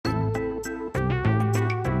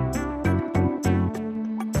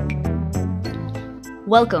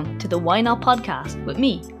Welcome to the Why Not podcast with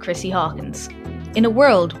me, Chrissy Hawkins. In a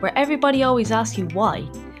world where everybody always asks you why,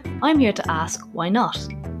 I'm here to ask why not.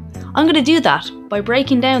 I'm going to do that by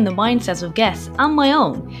breaking down the mindsets of guests and my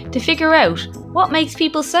own to figure out what makes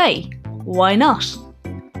people say, why not?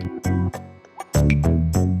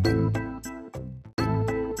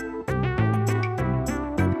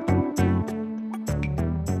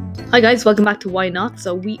 Hi guys, welcome back to Why Not.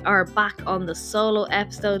 So we are back on the solo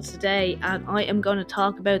episodes today, and I am going to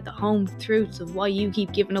talk about the home truths of why you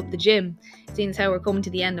keep giving up the gym. Seeing as how we're coming to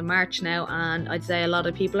the end of March now, and I'd say a lot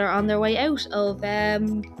of people are on their way out of, they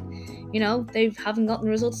haven't gotten the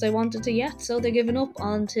results they wanted to yet, so they're giving up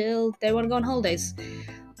until they want to go on holidays.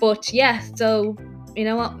 But yeah, so you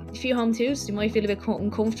know what, a few home truths, you might feel a bit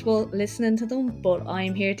uncomfortable listening to them, but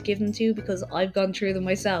I'm here to give them to you because I've gone through them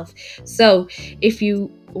myself. So if you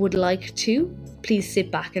would like to, please sit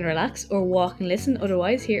back and relax or walk and listen.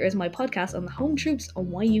 Otherwise, here is my podcast on the home truths on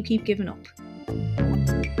why you keep giving up.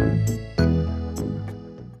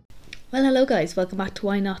 Well, hello guys, welcome back to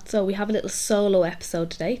Why Not. So we have a little solo episode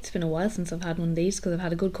today. It's been a while since I've had one of these because I've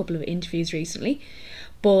had a good couple of interviews recently,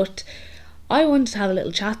 but I wanted to have a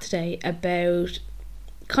little chat today about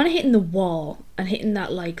kind of hitting the wall and hitting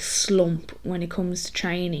that slump when it comes to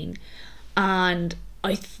training. And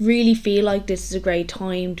I really feel like this is a great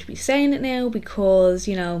time to be saying it now because,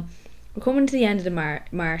 we're coming to the end of the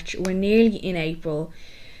March. We're nearly in April.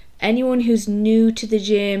 Anyone who's new to the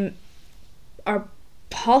gym are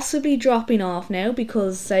possibly dropping off now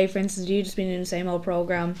because, say, for instance, you've just been in the same old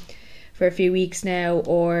program for a few weeks now,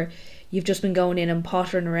 or you've just been going in and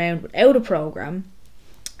pottering around without a program,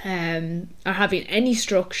 or having any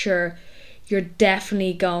structure. You're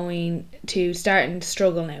definitely going to starting to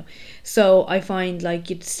struggle now. So I find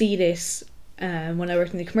you'd see this when I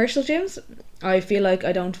worked in the commercial gyms. I feel like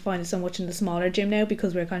I don't find it so much in the smaller gym now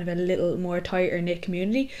because we're kind of a little more tighter knit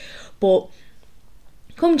community. But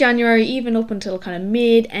come January, even up until kind of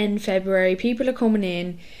mid-end February, people are coming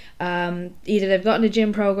in. Either they've gotten a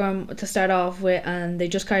gym program to start off with and they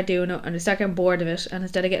just can't do it and they start getting bored of it, and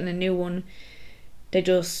instead of getting a new one, they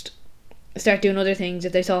just start doing other things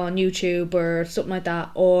if they saw on YouTube or something like that.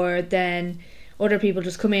 Or then other people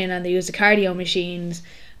just come in and they use the cardio machines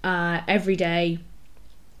every day,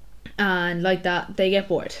 and like that they get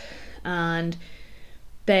bored, and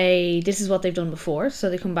this is what they've done before, so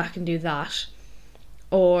they come back and do that.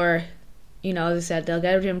 Or as I said, they'll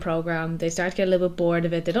get a gym program, they start to get a little bit bored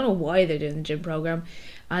of it, they don't know why they're doing the gym program,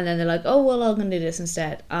 and then they're like, oh well, I'm gonna do this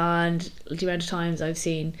instead. And the amount of times I've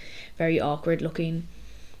seen very awkward looking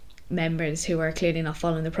members who are clearly not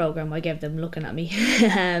following the program, I give them looking at me.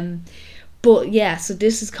 But yeah, so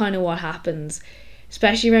this is kind of what happens,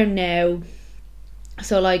 especially around now.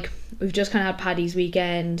 So we've just kind of had Paddy's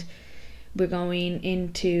weekend, we're going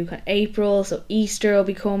into kind of April, so Easter will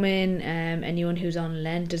be coming. Anyone who's on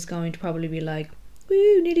Lent is going to probably be like,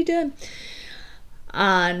 woo, nearly done,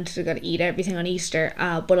 and they're going to eat everything on Easter.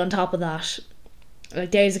 But on top of that,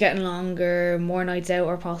 days are getting longer, more nights out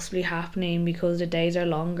are possibly happening because the days are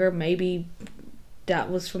longer. Maybe that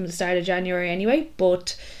was from the start of January anyway,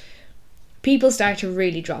 but people start to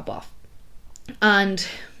really drop off. And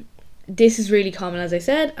this is really common, as I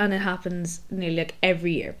said, and it happens nearly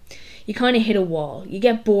every year. You kind of hit a wall, you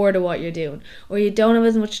get bored of what you're doing, or you don't have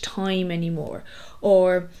as much time anymore,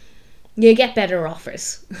 or you get better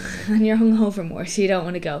offers and you're hungover more, so you don't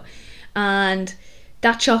want to go. And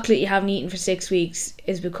that chocolate you haven't eaten for 6 weeks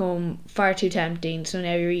has become far too tempting, so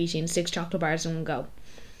now you're eating 6 chocolate bars in one go.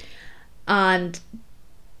 And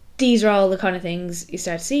these are all the kind of things you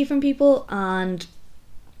start to see from people. And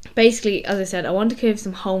basically, as I said, I want to give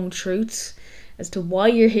some home truths as to why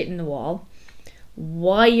you're hitting the wall,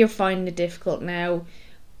 why you're finding it difficult now,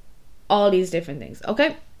 all these different things.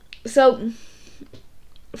 Okay, so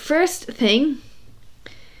first thing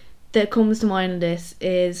that comes to mind in this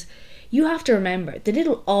is you have to remember that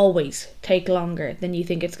it'll always take longer than you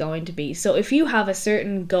think it's going to be. So if you have a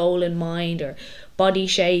certain goal in mind, or body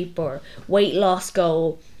shape or weight loss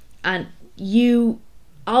goal, and you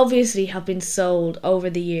obviously have been sold over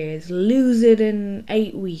the years, lose it in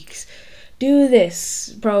 8 weeks, do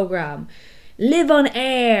this program, live on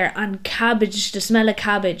air and cabbage, the smell of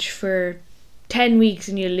cabbage for 10 weeks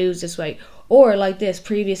and you lose this weight. Or like this,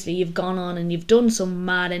 previously you've gone on and you've done some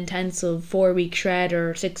mad intensive 4-week shred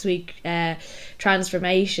or 6-week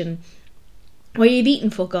transformation where you've eaten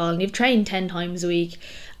fuck all and you've trained 10 times a week,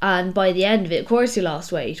 and by the end of it, of course, you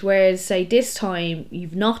lost weight. Whereas, say, this time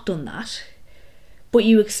you've not done that, but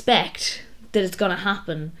you expect that it's going to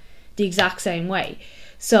happen the exact same way.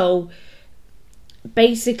 So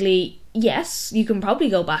basically, yes, you can probably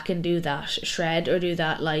go back and do that shred or do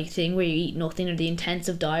that like thing where you eat nothing or the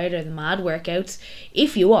intensive diet or the mad workouts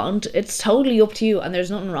if you want. It's totally up to you, and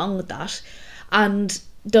there's nothing wrong with that. And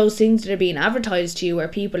those things that are being advertised to you where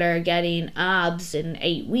people are getting abs in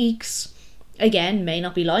 8 weeks, again, may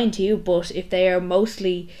not be lying to you, but if they are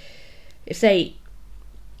mostly, if say,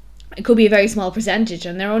 it could be a very small percentage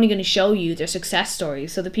and they're only going to show you their success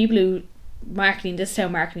stories. So the people who marketing, this is how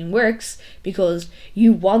marketing works, because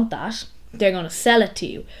you want that, they're going to sell it to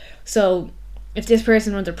you. So if this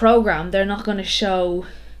person runs a program, they're not going to show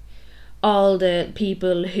all the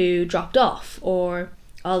people who dropped off, or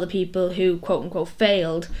all the people who quote unquote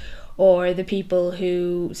failed, or the people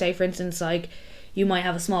who, say for instance, like you might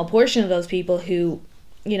have a small portion of those people who,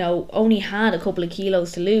 you know, only had a couple of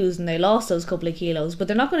kilos to lose and they lost those couple of kilos, but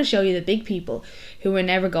they're not going to show you the big people who are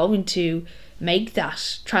never going to make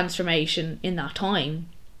that transformation in that time.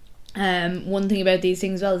 One thing about these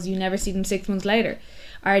things, well, is you never see them 6 months later.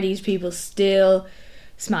 Are these people still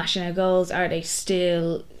smashing their goals? Are they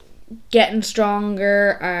still getting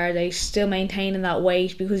stronger? Are they still maintaining that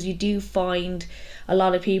weight? Because you do find a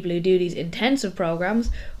lot of people who do these intensive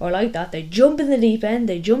programs or like that, they jump in the deep end,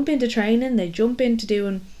 they jump into training, they jump into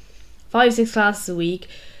doing 5-6 classes a week,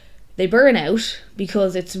 they burn out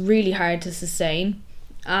because it's really hard to sustain,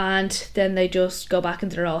 and then they just go back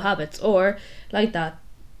into their old habits. Or like that,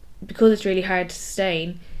 because it's really hard to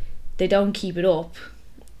sustain, they don't keep it up,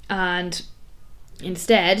 and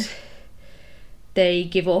instead they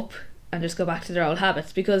give up and just go back to their old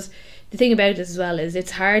habits. Because the thing about this as well is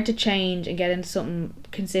it's hard to change and get into something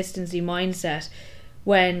consistency mindset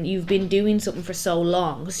when you've been doing something for so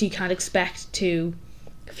long. So you can't expect to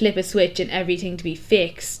flip a switch and everything to be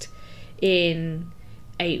fixed in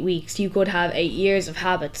 8 weeks. You could have 8 years of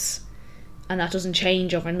habits and that doesn't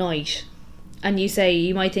change overnight. And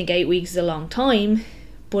you might think 8 weeks is a long time,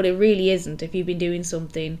 but it really isn't. If you've been doing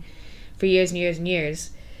something for years and years and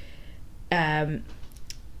years,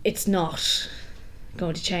 it's not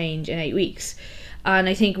going to change in 8 weeks. And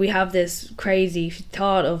I think we have this crazy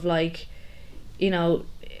thought of like, you know,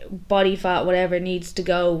 body fat, whatever, needs to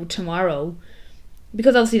go tomorrow,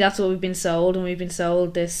 because obviously that's what we've been sold, and we've been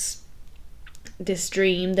sold this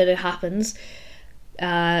dream that it happens,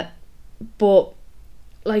 but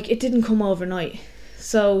like it didn't come overnight.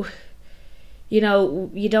 So, you know,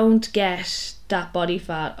 you don't get that body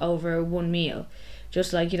fat over one meal,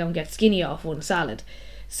 just like you don't get skinny off one salad.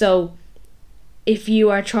 So if you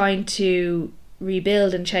are trying to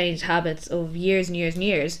rebuild and change habits of years and years and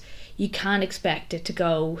years, you can't expect it to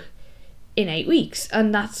go in 8 weeks.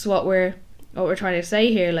 And that's what we're trying to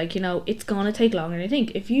say here. Like, you know, it's going to take longer than you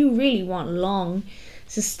think. If you really want long,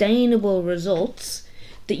 sustainable results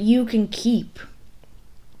that you can keep,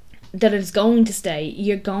 that it's going to stay,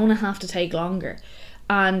 you're going to have to take longer.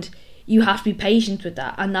 And you have to be patient with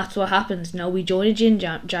that. And that's what happens. You know, we join a gym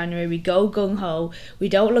January, we go gung-ho, we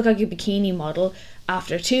don't look like a bikini model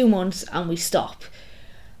after 2 months, and we stop.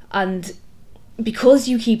 And because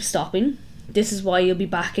you keep stopping, this is why you'll be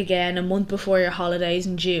back again a month before your holidays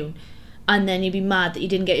in June, and then you'll be mad that you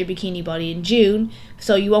didn't get your bikini body in June,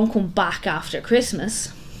 so you won't come back after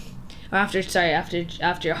Christmas, or after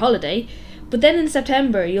your holiday. But then in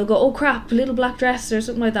September you'll go, oh crap, a little black dress or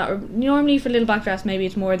something like that. Or normally for little black dress maybe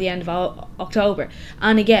it's more the end of October,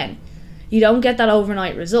 and again you don't get that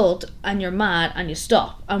overnight result, and you're mad and you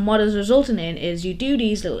stop. And what is resulting in is you do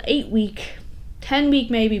these little 8 week, 10 week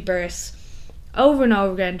maybe bursts over and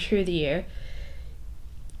over again through the year,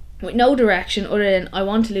 with no direction other than I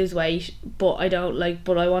want to lose weight, but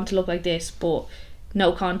I want to look like this, but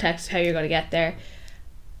no context how you're going to get there.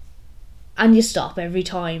 And you stop every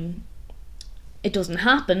time it doesn't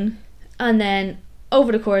happen, and then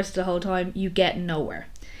over the course of the whole time you get nowhere.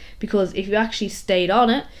 Because if you actually stayed on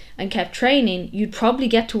it and kept training, you'd probably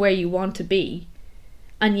get to where you want to be.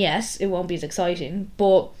 And yes, it won't be as exciting,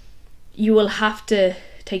 but you will have to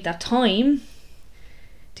take that time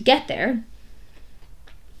to get there,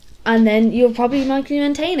 and then you'll probably likely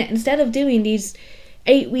maintain it, instead of doing these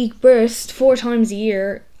 8 week bursts 4 times a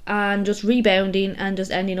year and just rebounding and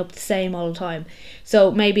just ending up the same all the time.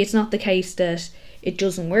 So maybe it's not the case that it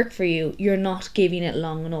doesn't work for you, you're not giving it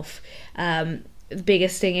long enough. The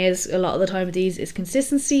biggest thing is, a lot of the time with these, is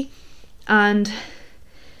consistency, and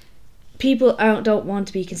people don't want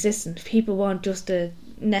to be consistent. People want just a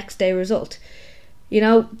next day result, you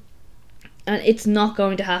know, and it's not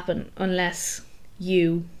going to happen unless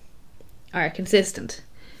you are consistent.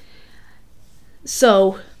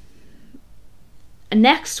 So a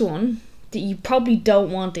next one that you probably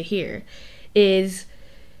don't want to hear is,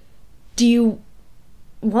 do you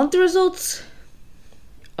want the results?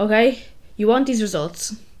 Okay, you want these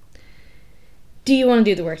results, do you want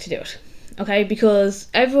to do the work to do it? Okay, because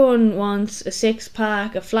everyone wants a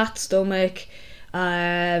six-pack, a flat stomach,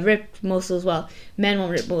 ripped muscles. Well, men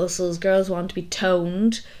want ripped muscles, girls want to be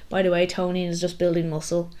toned. By the way, toning is just building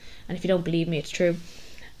muscle, and if you don't believe me, it's true.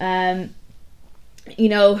 We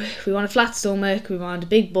want a flat stomach, we want a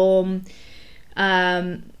big bum, we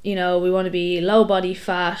want to be low body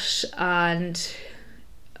fat, and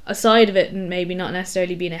aside of it, maybe not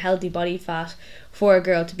necessarily being a healthy body fat for a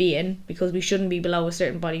girl to be in, because we shouldn't be below a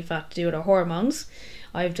certain body fat to do with our hormones.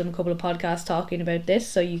 I've done a couple of podcasts talking about this,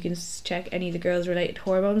 so you can check any of the girls related to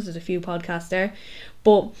hormones. There's a few podcasts there,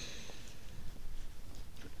 but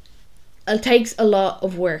it takes a lot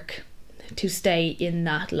of work to stay in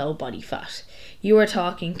that low body fat. You are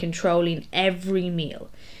talking controlling every meal,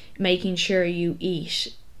 making sure you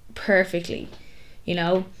eat perfectly.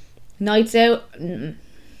 Nights out,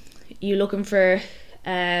 you looking for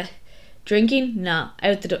drinking? Nah,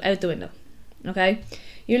 out the window. Okay,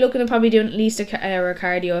 you're looking at probably doing at least an hour of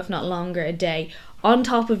cardio, if not longer, a day on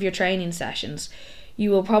top of your training sessions.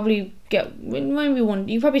 You will probably get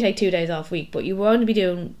you probably take 2 days off a week, but you want to be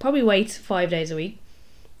doing probably weights 5 days a week.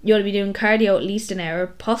 You want to be doing cardio at least an hour,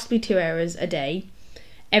 possibly 2 hours a day,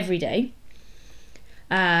 every day.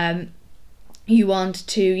 You want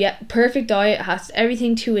to, perfect diet, has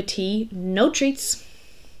everything to a T, no treats,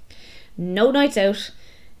 no nights out,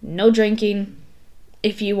 no drinking,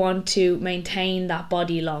 if you want to maintain that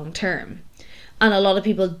body long term. And a lot of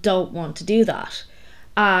people don't want to do that.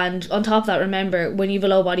 And on top of that, remember, when you have a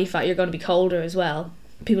low body fat, you're going to be colder as well.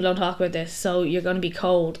 People don't talk about this, so you're going to be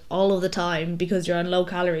cold all of the time because you're on low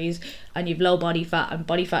calories and you've low body fat, and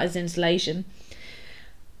body fat is insulation.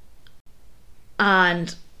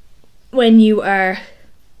 And when you are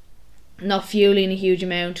not fueling a huge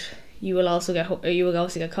amount, you will also get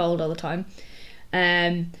cold all the time.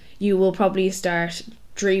 You will probably start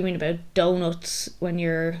dreaming about donuts when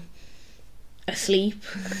you're asleep.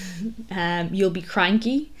 You'll be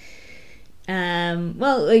cranky.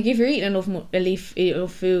 If you're eating enough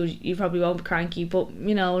food, you probably won't be cranky, but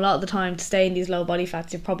a lot of the time, to stay in these low body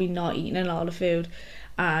fats, you're probably not eating a lot of food.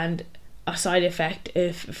 And a side effect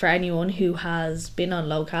for anyone who has been on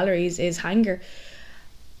low calories is hunger,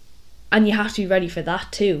 and you have to be ready for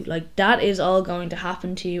that too. Like, that is all going to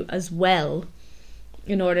happen to you as well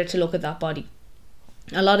in order to look at that body.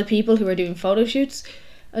 A lot of people who are doing photo shoots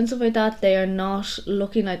and stuff like that, they are not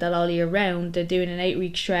looking like that all year round. They're doing an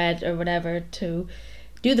 8-week shred or whatever to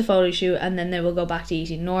do the photo shoot, and then they will go back to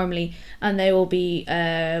eating normally, and they will be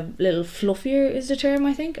a little fluffier is the term,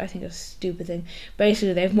 I think it's a stupid thing.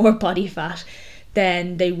 Basically, they have more body fat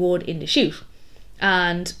than they would in the shoot.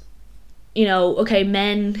 And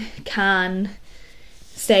men can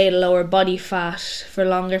stay at a lower body fat for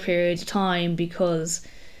longer periods of time because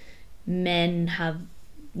men have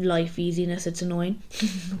life easiness. It's annoying.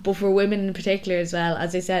 But for women in particular as well,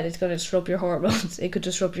 as I said, it's going to disrupt your hormones. It could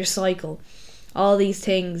disrupt your cycle. All these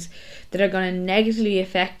things that are going to negatively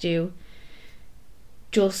affect you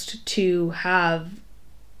just to have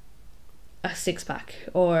a six-pack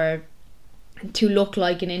or to look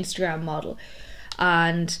like an Instagram model.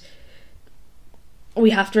 And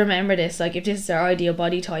we have to remember this. Like, if this is our ideal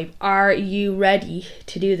body type, are you ready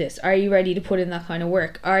to do this? Are you ready to put in that kind of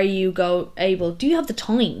work? Are you do you have the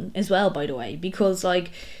time as well, by the way? Because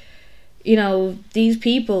these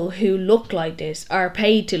people who look like this are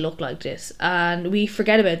paid to look like this, and we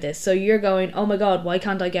forget about this. So you're going, oh my god, why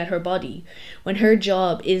can't I get her body? When her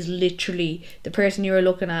job is literally, the person you're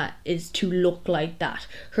looking at is to look like that.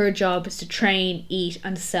 Her job is to train, eat,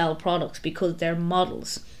 and sell products because they're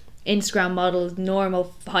models. Instagram models,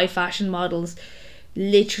 normal high fashion models,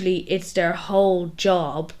 literally it's their whole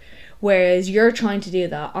job. Whereas you're trying to do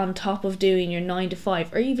that on top of doing your 9 to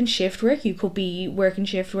 5 or even shift work. You could be working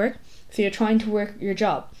shift work. So you're trying to work your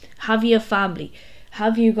job. Have you a family?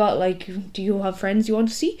 Have you got do you have friends you want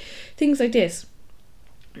to see? Things like this.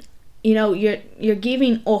 You're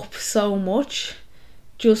giving up so much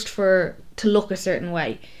just to look a certain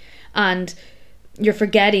way. And you're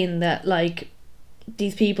forgetting that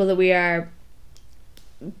these people that we are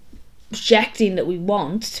projecting that we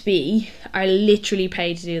want to be are literally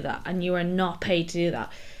paid to do that, and you are not paid to do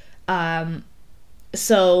that.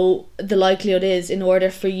 So the likelihood is, in order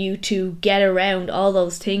for you to get around all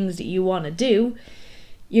those things that you want to do,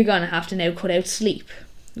 you're going to have to now cut out sleep,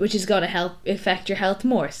 which is going to help affect your health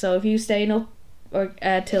more. So if you staying up or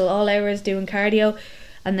till all hours doing cardio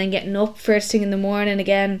and then getting up first thing in the morning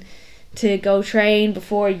again to go train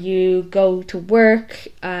before you go to work,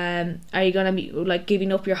 are you going to be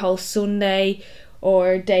giving up your whole Sunday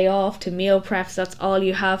or day off to meal preps? That's all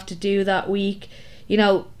you have to do that week.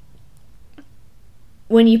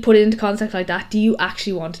 when you put it into context like that, do you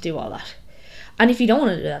actually want to do all that? And if you don't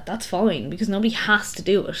want to do that, that's fine, because nobody has to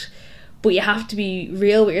do it. But you have to be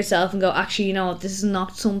real with yourself and go, actually, you know what, this is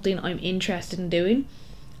not something I'm interested in doing.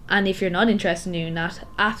 And if you're not interested in doing that,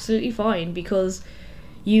 absolutely fine, because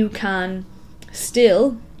you can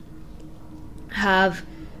still have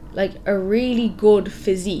like a really good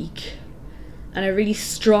physique and a really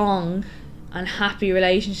strong and happy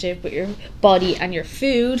relationship with your body and your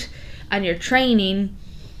food and your training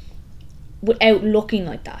without looking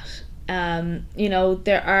like that. You know,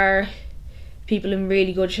 there are people in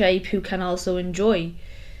really good shape who can also enjoy,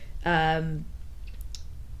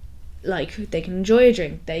 like, they can enjoy a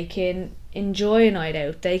drink, they can enjoy a night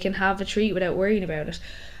out, they can have a treat without worrying about it.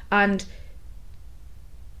 And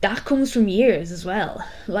that comes from years as well.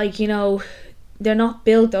 Like, you know, they're not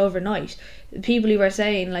built overnight. People who are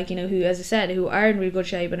saying, like, you know, who, as I said, who are in really good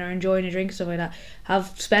shape and are enjoying a drink and stuff like that,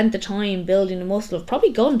 have spent the time building the muscle, have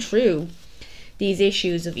probably gone through these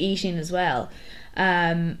issues of eating as well,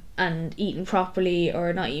 and eating properly,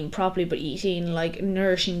 or not eating properly, but eating like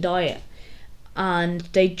nourishing diet. And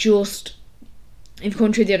they just have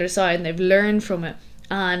come through the other side and they've learned from it,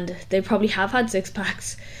 and they probably have had six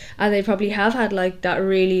packs, and they probably have had like that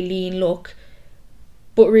really lean look,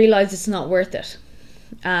 but realise it's not worth it.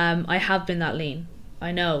 I have been that lean.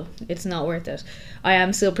 I know it's not worth it. I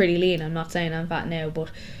am still pretty lean. I'm not saying I'm fat now, but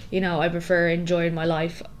you know, I prefer enjoying my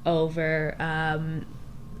life over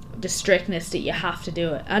the strictness that you have to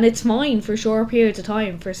do it. And it's fine for short periods of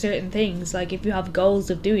time for certain things. Like if you have goals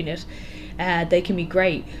of doing it, they can be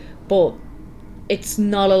great, but it's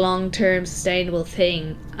not a long-term sustainable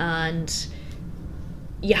thing, and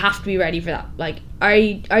you have to be ready for that. Like, are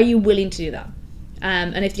you willing to do that?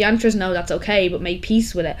 And if the answer is no, that's okay, but make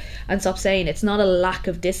peace with it and stop saying it's not a lack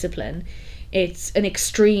of discipline. It's an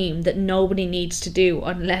extreme that nobody needs to do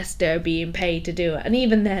unless they're being paid to do it. And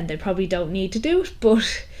even then, they probably don't need to do it.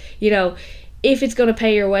 But, you know, if it's going to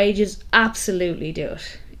pay your wages, absolutely do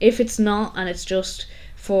it. If it's not, and it's just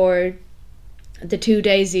for the 2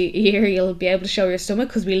 days a year you'll be able to show your stomach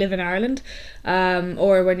because we live in Ireland,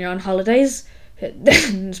 or when you're on holidays,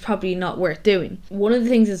 then it's probably not worth doing. One of the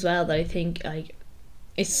things as well that I think like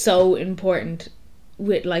is so important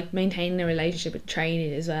with like maintaining a relationship with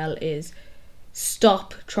training as well is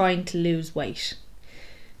stop trying to lose weight.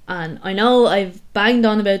 And I know I've banged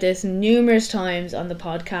on about this numerous times on the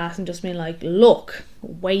podcast and just been like, look,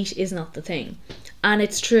 weight is not the thing. And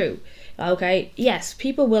it's true. Okay, yes,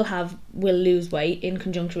 people will lose weight in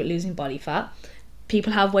conjunction with losing body fat.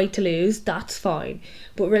 People have weight to lose, that's fine.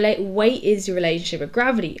 But weight is your relationship with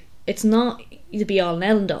gravity. It's not the be all and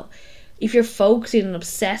end all. If you're focusing and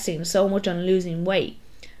obsessing so much on losing weight,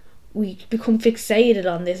 we become fixated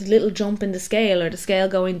on this little jump in the scale, or the scale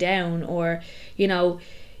going down, or, you know,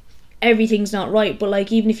 everything's not right. But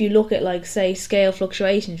like, even if you look at like, say, scale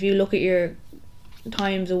fluctuations, if you look at your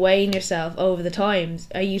times of weighing yourself over the times,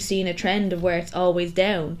 are you seeing a trend of where it's always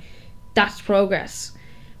down? That's progress.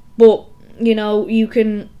 But, you know, you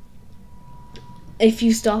can, if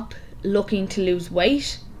you stop looking to lose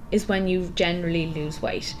weight is when you generally lose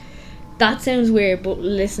weight. That sounds weird, but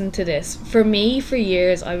listen to this. For me, for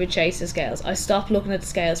years, I would chase the scales. I stopped looking at the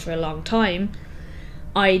scales for a long time.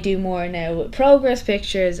 I do more now with progress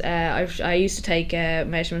pictures. I used to take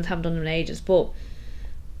measurements, haven't done them in ages, but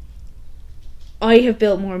I have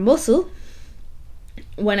built more muscle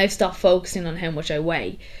when I've stopped focusing on how much I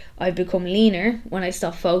weigh. I've become leaner when I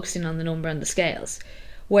stopped focusing on the number on the scales.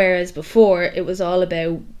 Whereas before, it was all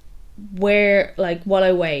about where, like, what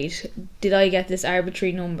I weighed. Did I get this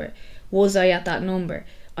arbitrary number? Was I at that number?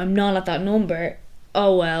 I'm not at that number.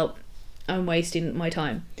 Oh well, I'm wasting my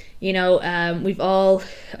time. You know, I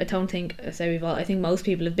think most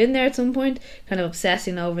people have been there at some point, kind of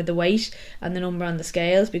obsessing over the weight and the number on the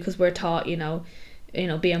scales, because we're taught, you know,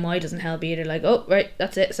 BMI doesn't help either. Like, oh right,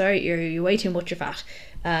 that's it. Sorry, you're way too much. You're fat.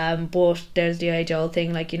 But there's the age-old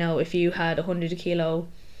thing, like, you know, if you had a 100-kilo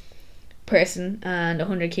person and a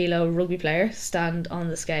 100-kilo rugby player stand on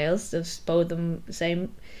the scales, there's both of them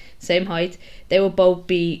same height, they will both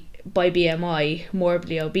be by BMI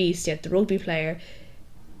morbidly obese, yet the rugby player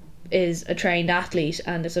is a trained athlete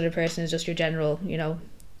and this other person is just your general, you know,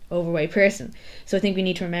 overweight person. So I think we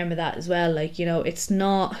need to remember that as well. Like, you know, it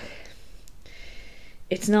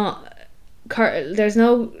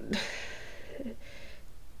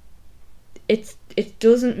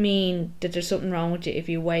doesn't mean that there's something wrong with you if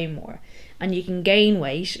you weigh more, and you can gain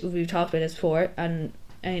weight. We've talked about this before, and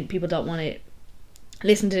people don't want to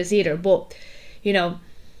listen to this either, but, you know,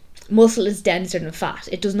 muscle is denser than fat.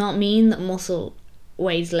 It does not mean that muscle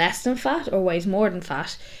weighs less than fat or weighs more than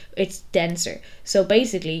fat, it's denser. So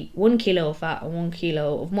basically 1 kilo of fat and 1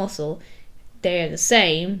 kilo of muscle, they're the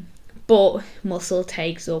same, but muscle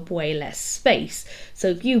takes up way less space. So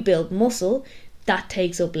if you build muscle, that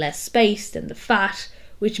takes up less space than the fat,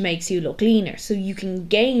 which makes you look leaner. So you can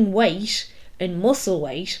gain weight and muscle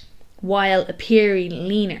weight while appearing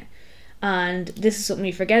leaner. And this is something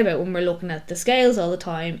we forget about when we're looking at the scales all the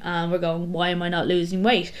time and we're going, why am I not losing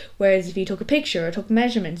weight? Whereas if you took a picture or took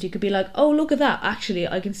measurements, you could be like, oh, look at that. Actually,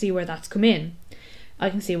 I can see where that's come in.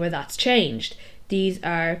 I can see where that's changed. These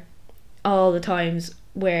are all the times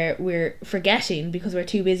where we're forgetting because we're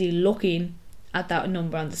too busy looking at that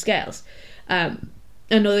number on the scales.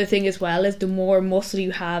 Another thing as well is the more muscle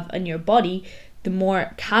you have in your body, the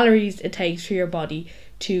more calories it takes for your body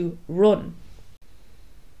to run.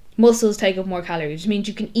 Muscles take up more calories, which means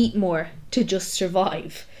you can eat more to just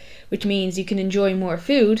survive, which means you can enjoy more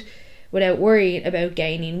food without worrying about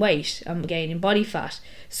gaining weight and gaining body fat.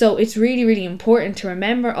 So it's really, really important to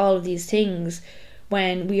remember all of these things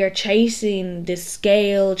when we are chasing this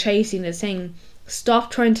scale, chasing this thing.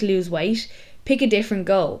 Stop trying to lose weight. Pick a different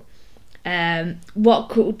goal. What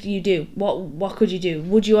could you do? What could you do?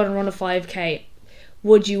 Would you want to run a 5k?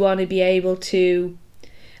 Would you want to be able to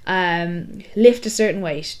lift a certain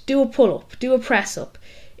weight? Do a pull-up, do a press-up.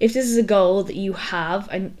 If this is a goal that you have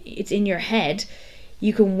and it's in your head,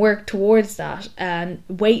 you can work towards that and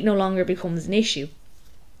weight no longer becomes an issue.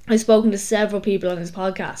 I've spoken to several people on this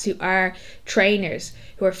podcast who are trainers,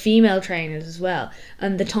 who are female trainers as well,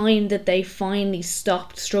 and the time that they finally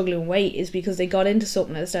stopped struggling with weight is because they got into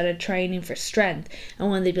something and started training for strength. And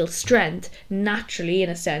when they built strength, naturally, in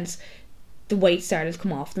a sense, the weight started to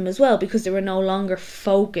come off them as well, because they were no longer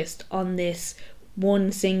focused on this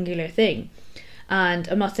one singular thing. And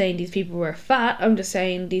I'm not saying these people were fat, I'm just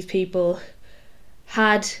saying these people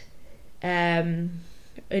had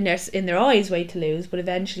in their eyes weight to lose, but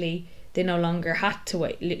eventually they no longer had to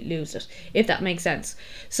lose it, if that makes sense.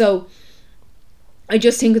 So I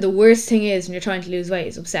just think the worst thing is when you're trying to lose weight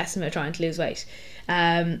is obsessing about trying to lose weight.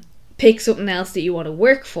 Pick something else that you want to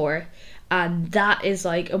work for, and that is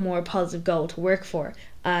like a more positive goal to work for.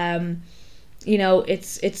 You know,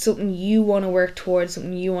 it's something you want to work towards,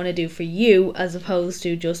 something you want to do for you, as opposed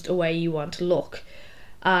to just a way you want to look.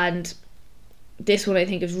 And this one I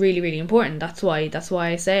think is really, really important. That's why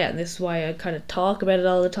I say it, and this is why I kind of talk about it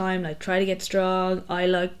all the time. Like, try to get strong. I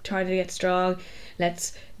like trying to get strong.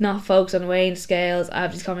 Let's not focus on weighing scales. I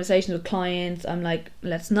have these conversations with clients. I'm like,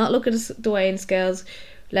 let's not look at the weighing scales.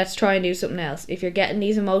 Let's try and do something else. If you're getting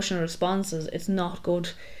these emotional responses, it's not good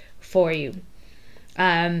for you.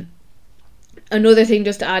 Another thing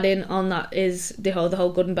just to add in on that is the whole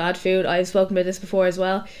good and bad food. I've spoken about this before as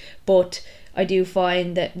well, but I do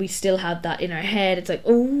find that we still have that in our head. It's like,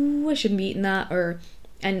 oh, I shouldn't be eating that, or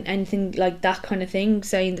and anything like that kind of thing,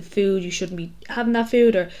 saying the food, you shouldn't be having that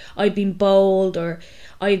food, or I've been bold, or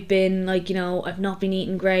I've been like, you know, I've not been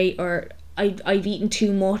eating great, or I've eaten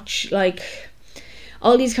too much. Like,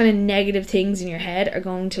 all these kind of negative things in your head are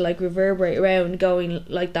going to like reverberate around, going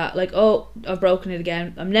like that, like, oh, I've broken it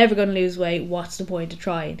again, I'm never going to lose weight, what's the point of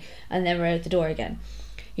trying? And then we're out the door again.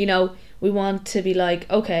 You know, we want to be like,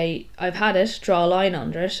 okay, I've had it, draw a line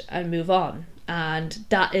under it and move on. And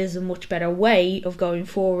that is a much better way of going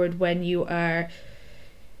forward when you are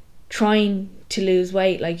trying to lose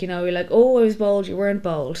weight. Like, you know, you're like, oh, I was bold, you weren't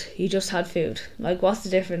bold, you just had food. Like, what's the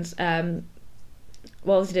difference?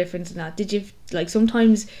 What was the difference in that? Did you, like,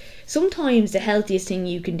 sometimes the healthiest thing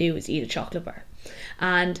you can do is eat a chocolate bar.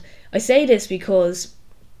 And I say this because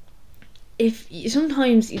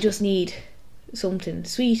sometimes you just need something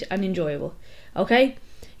sweet and enjoyable, okay?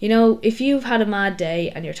 You know, if you've had a mad day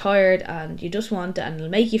and you're tired and you just want it and it'll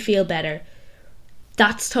make you feel better,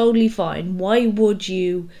 that's totally fine. Why would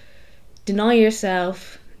you deny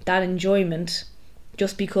yourself that enjoyment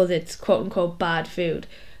just because it's quote unquote bad food?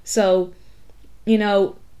 So, you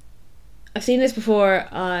know, I've seen this before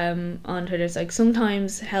on Twitter. It's like,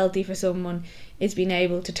 sometimes healthy for someone is being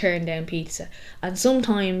able to turn down pizza, and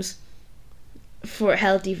sometimes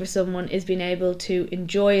healthy for someone is being able to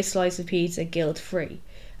enjoy a slice of pizza guilt-free.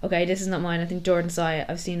 Okay, this is not mine. I think Jordan Saya,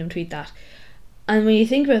 I've seen him tweet that. And when you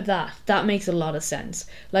think about that, that makes a lot of sense.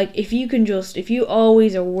 Like, if you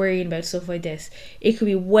always are worrying about stuff like this, it could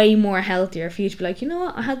be way more healthier for you to be like, you know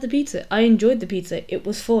what, I had the pizza, I enjoyed the pizza, it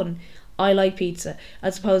was fun, I like pizza,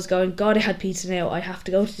 as opposed to going, God, I had pizza now, I have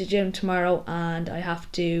to go to the gym tomorrow and I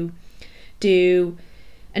have to do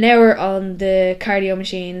an hour on the cardio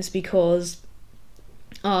machines because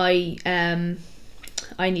I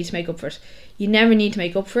need to make up for it. You never need to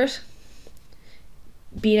make up for it.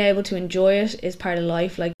 Being able to enjoy it is part of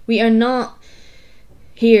life. Like, we are not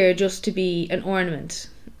here just to be an ornament.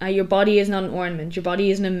 Your body is not an ornament. Your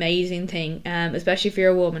body is an amazing thing, especially if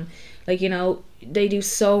you're a woman. Like, you know, they do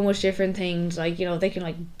so much different things. Like, you know, they can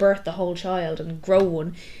like birth the whole child and grow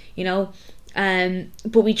one, you know.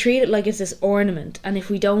 But we treat it like it's this ornament, and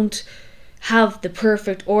if we don't have the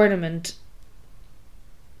perfect ornament,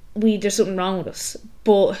 there's something wrong with us.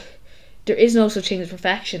 But there is no such thing as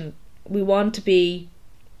perfection. We want to be,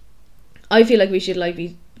 I feel like we should like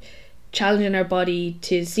be challenging our body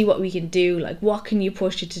to see what we can do. Like, what can you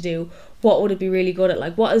push it to do? What would it be really good at?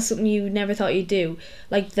 Like, what is something you never thought you'd do?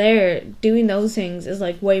 Like, doing those things is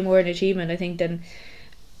like way more an achievement, I think, than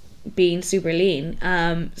being super lean.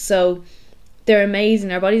 So they're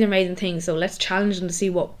amazing. Our bodies are amazing things. So let's challenge them to see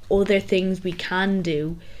what other things we can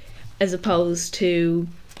do, as opposed to,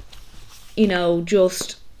 you know,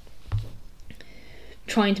 just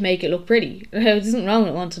trying to make it look pretty. There's nothing wrong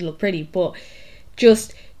with wanting to look pretty, but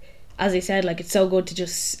just, as I said, like, it's so good to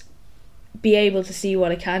just be able to see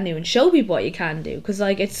what I can do and show people what you can do, because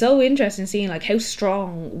like it's so interesting seeing like how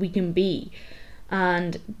strong we can be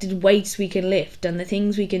and the weights we can lift and the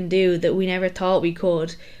things we can do that we never thought we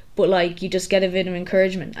could, but like you just get a bit of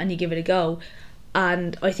encouragement and you give it a go.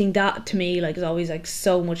 And I think that to me like is always like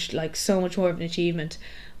so much more of an achievement.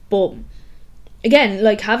 But again,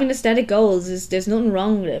 like, having aesthetic goals there's nothing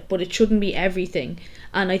wrong with it, but it shouldn't be everything.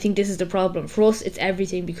 And I think this is the problem. For us, it's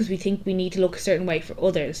everything, because we think we need to look a certain way for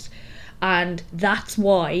others. And that's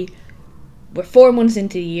why we're 4 months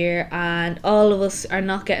into the year and all of us are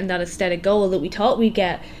not getting that aesthetic goal that we thought we'd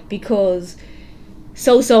get, because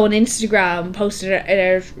so on Instagram posted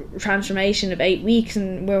our transformation of 8 weeks,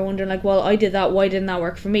 and we're wondering like, well, I did that, why didn't that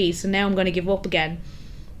work for me? So now I'm going to give up again.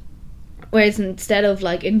 Whereas instead of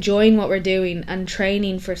like enjoying what we're doing and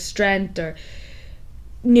training for strength or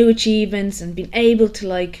new achievements and being able to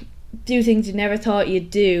like do things you never thought you'd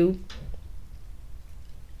do,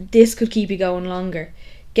 this could keep you going longer.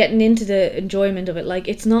 Getting into the enjoyment of it, like,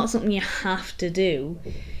 it's not something you have to do,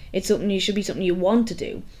 it's something you want to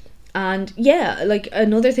do. And yeah, like,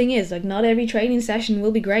 another thing is like, not every training session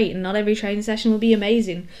will be great and not every training session will be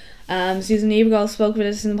amazing. Susan Niebergall spoke with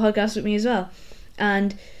us in the podcast with me as well.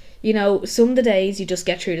 And you know, some of the days you just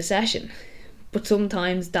get through the session, but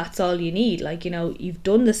sometimes that's all you need. Like, you know, you've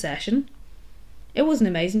done the session, it wasn't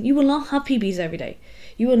amazing, you will not have PBs every day,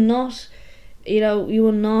 you will not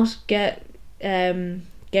get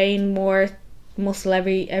gain more muscle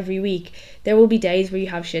every week. There will be days where you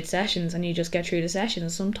have shit sessions and you just get through the session,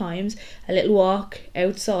 and sometimes a little walk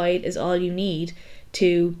outside is all you need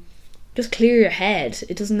to just clear your head.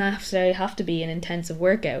 It doesn't necessarily have to be an intensive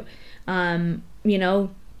workout, you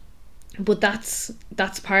know, but that's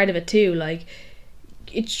part of it too. Like,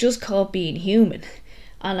 it's just called being human.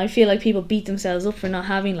 And I feel like people beat themselves up for not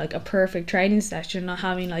having like a perfect training session, not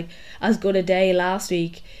having like as good a day last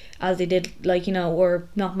week as they did, like, you know, or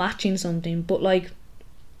not matching something. But like,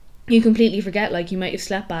 you completely forget, like, you might have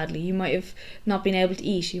slept badly, you might have not been able to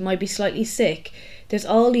eat, you might be slightly sick. There's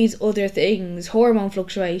all these other things, hormone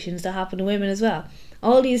fluctuations that happen to women as well.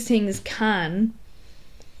 All these things can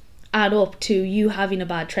add up to you having a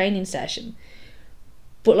bad training session.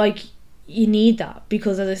 But like, you need that,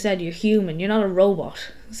 because as I said, you're human, you're not a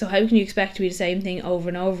robot. So how can you expect to be the same thing over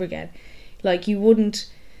and over again? Like, you wouldn't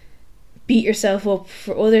beat yourself up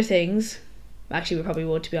for other things. Actually, we probably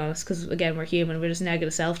would, to be honest, because again, we're human, we're just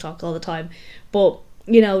negative self-talk all the time. But,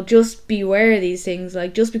 you know, just be aware of these things.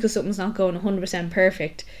 Like, just because something's not going 100%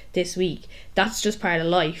 perfect this week, that's just part of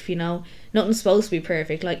life, you know. Nothing's supposed to be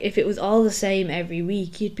perfect. Like, if it was all the same every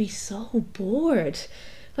week, you'd be so bored.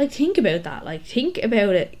 Like, think about that. Like, think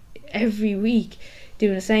about it. Every week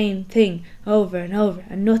doing the same thing over and over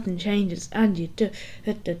and nothing changes, and you do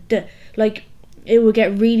like, it will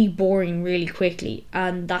get really boring really quickly.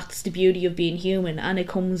 And that's the beauty of being human, and it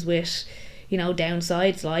comes with, you know,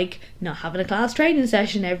 downsides like not having a class training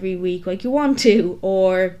session every week like you want to,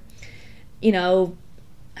 or, you know,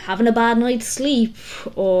 having a bad night's sleep,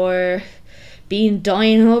 or being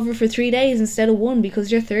dying over for 3 days instead of 1 because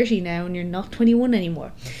you're 30 now and you're not 21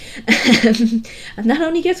 anymore. And that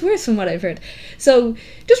only gets worse from what I've heard. So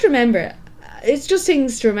just remember, it's just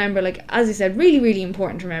things to remember. Like, as I said, really, really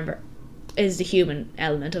important to remember is the human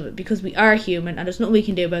element of it, because we are human and there's nothing we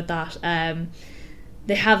can do about that.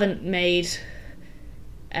 They haven't made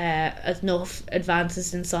enough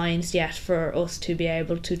advances in science yet for us to be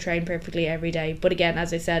able to train perfectly every day. But again,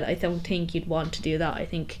 as I said, I don't think you'd want to do that. I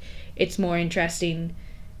think it's more interesting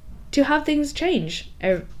to have things change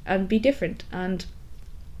and be different, and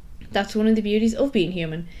that's one of the beauties of being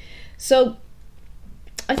human. So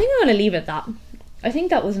I think I'm going to leave it at that. I think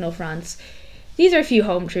that was enough rants. These are a few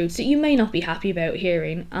home truths that you may not be happy about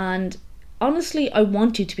hearing, and honestly, I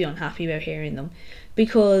want you to be unhappy about hearing them,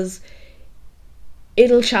 because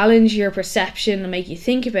it'll challenge your perception and make you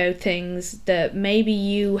think about things that maybe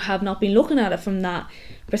you have not been looking at it from that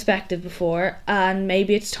perspective before, and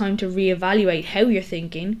maybe it's time to reevaluate how you're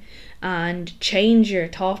thinking and change your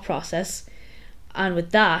thought process. And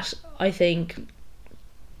with that, I think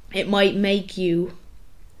it might make you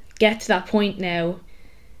get to that point now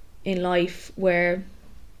in life where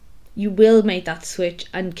you will make that switch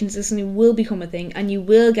and consistency will become a thing, and you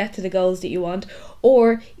will get to the goals that you want.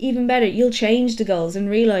 Or even better, you'll change the goals and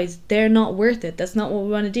realize they're not worth it. That's not what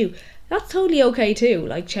we want to do. That's totally okay too.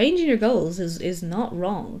 Like, changing your goals is not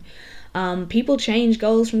wrong. People change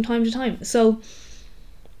goals from time to time. So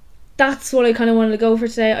that's what I kind of wanted to go for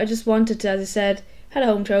today. I just wanted to, as I said, had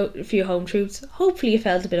a few home truths. Hopefully you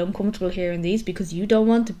felt a bit uncomfortable hearing these, because you don't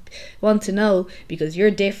want to know, because you're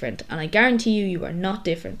different, and I guarantee you are not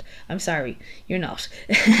different. I'm sorry, you're not.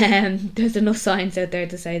 There's enough science out there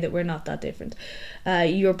to say that we're not that different.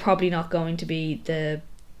 You're probably not going to be the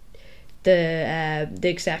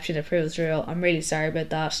exception that proves the rule. I'm really sorry about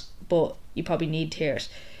that, but you probably need to hear it.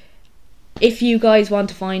 If you guys want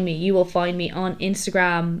to find me, you will find me on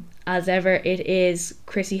Instagram. As ever, it is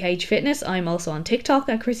Chrissy H Fitness. I'm also on TikTok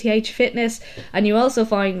at Chrissy H Fitness, and you also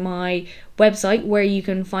find my website where you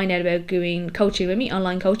can find out about doing coaching with me,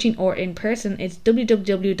 online coaching or in person. It's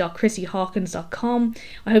www.chrissyhawkins.com.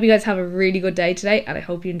 I hope you guys have a really good day today, and I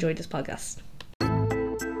hope you enjoyed this podcast.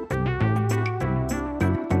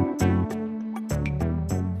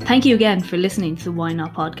 Thank you again for listening to the Why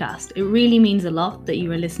Not podcast. It really means a lot that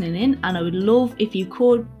you are listening in, and I would love if you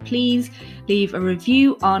could please leave a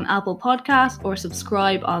review on Apple Podcasts or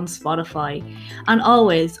subscribe on Spotify. And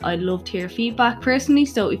always, I'd love to hear feedback personally,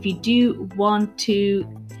 so if you do want to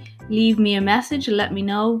leave me a message and let me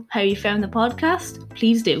know how you found the podcast,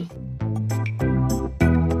 please do.